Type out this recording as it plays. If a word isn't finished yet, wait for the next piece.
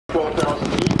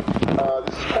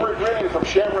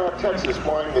Shamrock, Texas,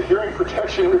 flying the hearing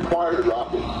protection required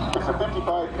rocket. It's a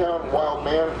 55-pound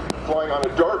Wildman flying on a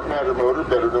dark matter motor,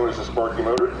 better known as a Sparky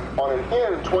motor, on an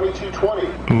N2220.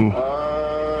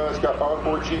 It's got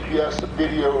onboard GPS,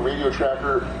 video, radio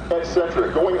tracker,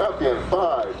 etc. Going up in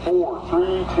 5, 4,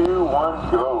 3, 2,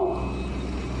 1, go.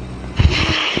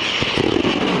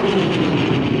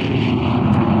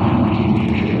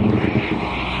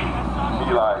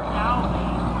 Eli.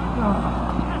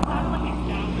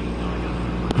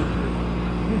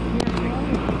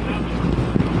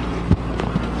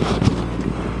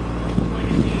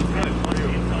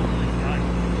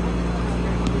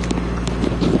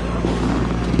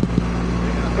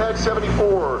 Pad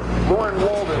 74, Loren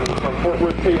Walden from Fort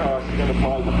Worth, Tejas is going to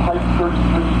fly the Pike 33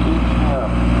 ATM.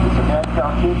 It's a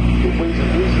MadCow kit. It weighs at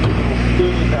least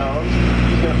 80 pounds.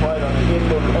 He's going to fly it on an N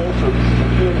motor also. This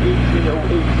is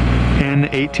an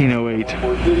N1808.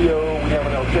 For video, we have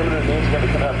an altimeter, and it's going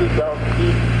to come out to 1,000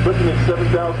 feet. Looking at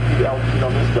 7,000 feet altitude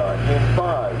on this guy. In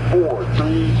 5, 4,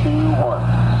 3, 2, 1.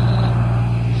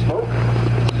 Smoke,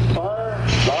 fire,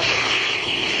 rocket.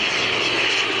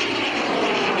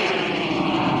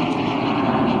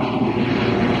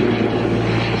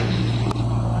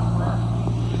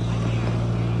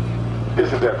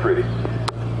 Isn't that pretty?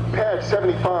 Pad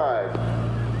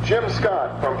 75, Jim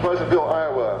Scott from Pleasantville,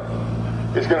 Iowa,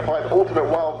 is going to fly the ultimate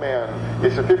Wildman.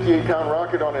 It's a 58-pound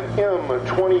rocket on an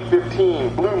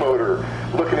M2015 blue motor,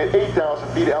 looking at 8,000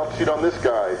 feet altitude on this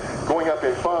guy. Going up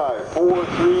in 5, 4,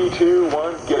 3, 2,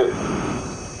 1, get it.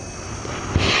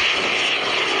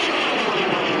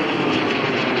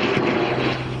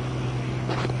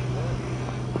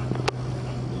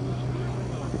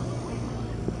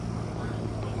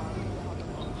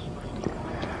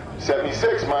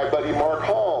 '76, my buddy Mark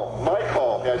Hall. Mike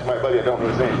Hall, that's my buddy, I don't know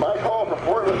his name. Mike Hall from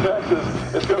Fort Worth, Texas,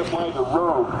 is going to fly the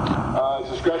Rogue.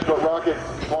 It's a scratch built rocket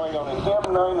flying on an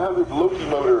M900 Loki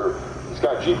motor. It's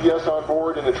got GPS on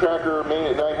board and the tracker main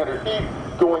at 900 feet.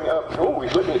 Going up, oh,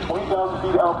 he's looking at 20,000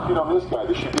 feet altitude on this guy.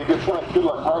 This should be a good flight. Good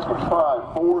luck, Mike.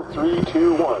 5, 4, 3,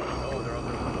 2, 1.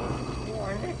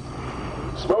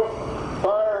 Smoke,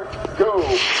 fire, go.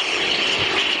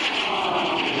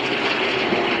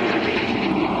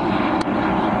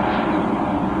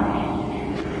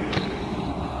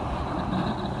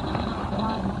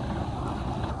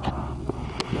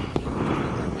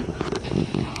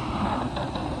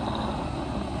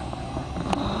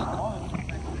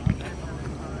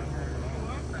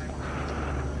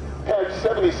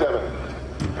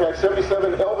 Pad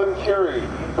 77, Elvin, Carey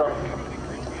from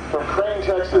Crane,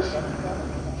 Texas.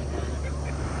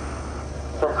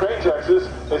 From Crane, Texas,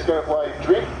 is going to fly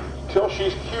Drink Till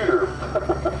She's Cuter.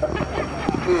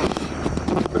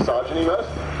 Misogyny much?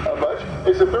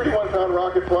 It's a 31-pound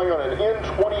rocket flying on an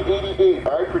N2088.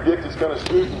 I predict it's going to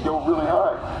scoot and go really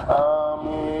high.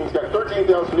 It's got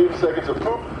 13,000 Newton seconds of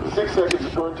poop, 6 seconds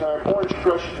of burn time, orange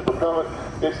crushes the propellant.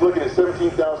 It's looking at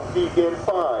 17,000 feet in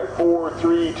 5, 4,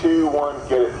 3, 2, 1,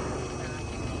 get it.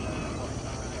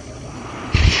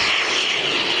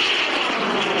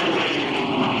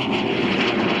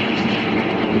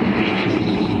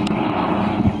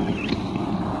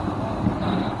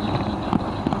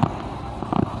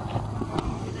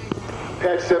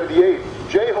 Pad 78,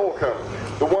 Jay Holcomb,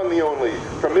 the one, the only,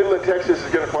 from Midland, Texas,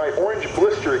 is going to fly Orange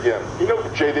Blister again. You know,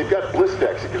 Jay, they've got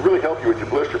Blistex. It can really help you with your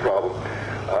blister problem,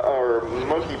 or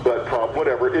monkey butt problem,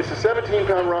 whatever. It's a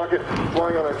 17-pound rocket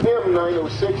flying on an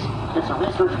M906. It's a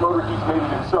research motor. He's made it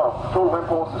himself. Total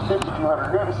impulse is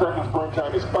 5,200 Newton seconds. Burn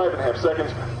time is 5.5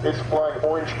 seconds. It's flying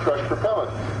orange crushed propellant,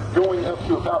 going up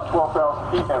to about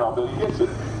 12,000 feet, and I'll bet he gets it.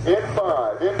 In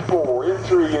 5, in 4, in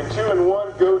 3, in 2, and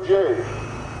 1, go Jay.